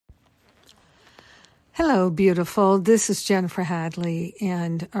Hello, beautiful. This is Jennifer Hadley,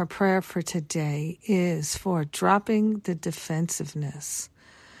 and our prayer for today is for dropping the defensiveness.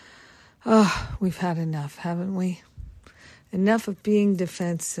 Oh, we've had enough, haven't we? Enough of being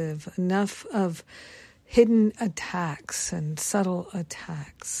defensive, enough of hidden attacks and subtle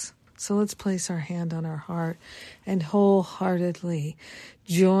attacks. So let's place our hand on our heart and wholeheartedly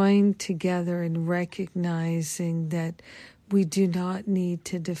join together in recognizing that we do not need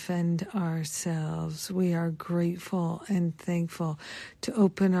to defend ourselves. We are grateful and thankful to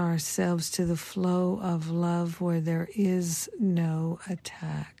open ourselves to the flow of love where there is no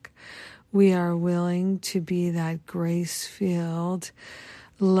attack. We are willing to be that grace-filled,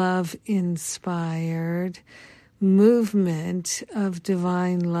 love-inspired movement of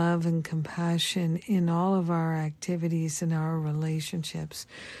divine love and compassion in all of our activities and our relationships.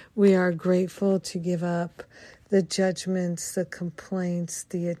 We are grateful to give up the judgments, the complaints,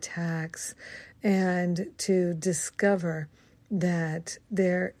 the attacks, and to discover that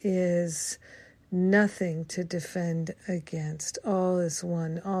there is nothing to defend against. All is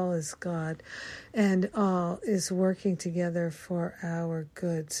one, all is God, and all is working together for our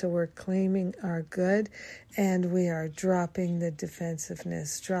good. So we're claiming our good, and we are dropping the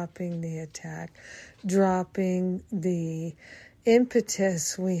defensiveness, dropping the attack, dropping the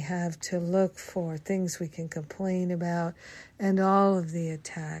impetus we have to look for things we can complain about, and all of the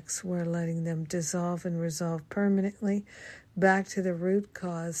attacks, we're letting them dissolve and resolve permanently back to the root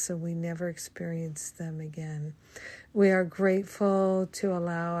cause so we never experience them again. We are grateful to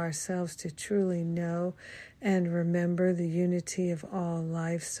allow ourselves to truly know and remember the unity of all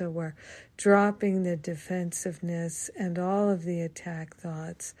life. So we're dropping the defensiveness and all of the attack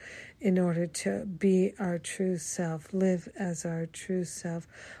thoughts in order to be our true self, live as our true self,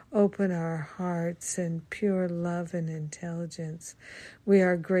 open our hearts in pure love and intelligence. We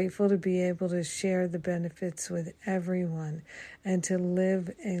are grateful to be able to share the benefits with everyone and to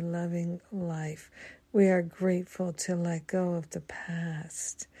live a loving life. We are grateful to let go of the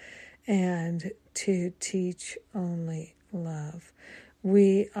past and to teach only love.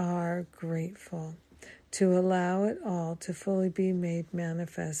 We are grateful to allow it all to fully be made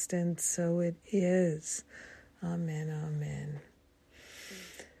manifest, and so it is. Amen, amen.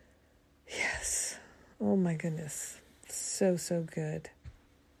 Yes. Oh my goodness. So good.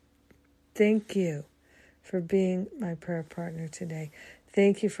 Thank you for being my prayer partner today.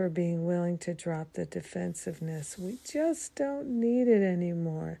 Thank you for being willing to drop the defensiveness. We just don't need it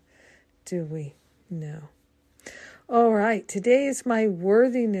anymore, do we? No. All right. Today is my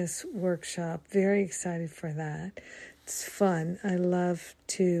worthiness workshop. Very excited for that. It's fun. I love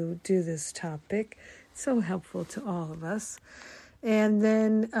to do this topic. It's so helpful to all of us. And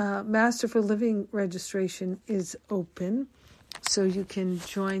then Masterful Living registration is open, so you can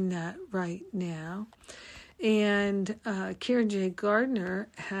join that right now. And Kieran J. Gardner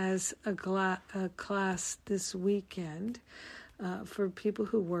has a class this weekend for people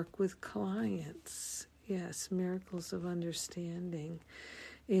who work with clients. Yes, Miracles of Understanding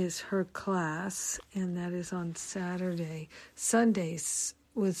is her class, and that is on Saturday. Sundays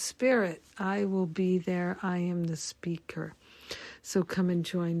with Spirit, I will be there. I am the speaker. So come and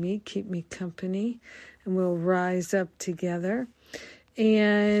join me, keep me company, and we'll rise up together.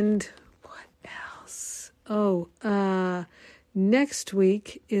 And what else? Next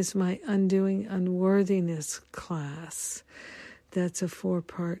week is my Undoing Unworthiness class. That's a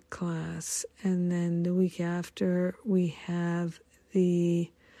 4-part class. And then the week after, we have the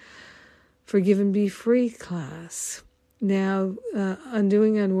Forgive and Be Free class. Now,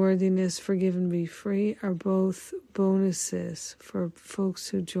 Undoing Unworthiness, Forgive and Be Free are both bonuses for folks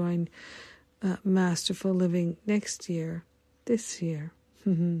who join Masterful Living this year.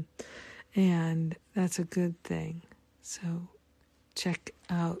 And that's a good thing. So check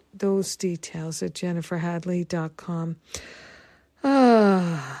out those details at jenniferhadley.com.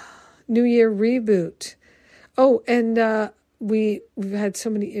 New Year reboot. Oh, and we've had so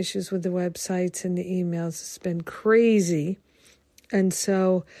many issues with the websites and the emails. It's been crazy. And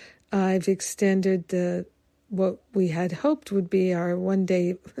so I've extended what we had hoped would be our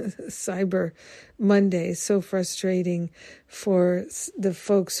one-day Cyber Monday. So frustrating for the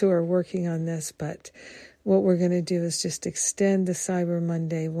folks who are working on this, but what we're going to do is just extend the Cyber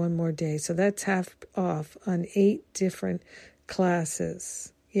Monday one more day. So that's half off on 8 different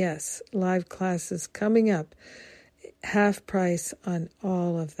classes. Yes, live classes coming up. Half price on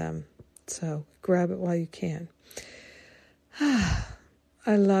all of them. So grab it while you can.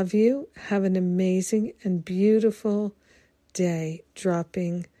 I love you. Have an amazing and beautiful day,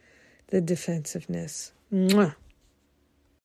 dropping the defensiveness. Mwah.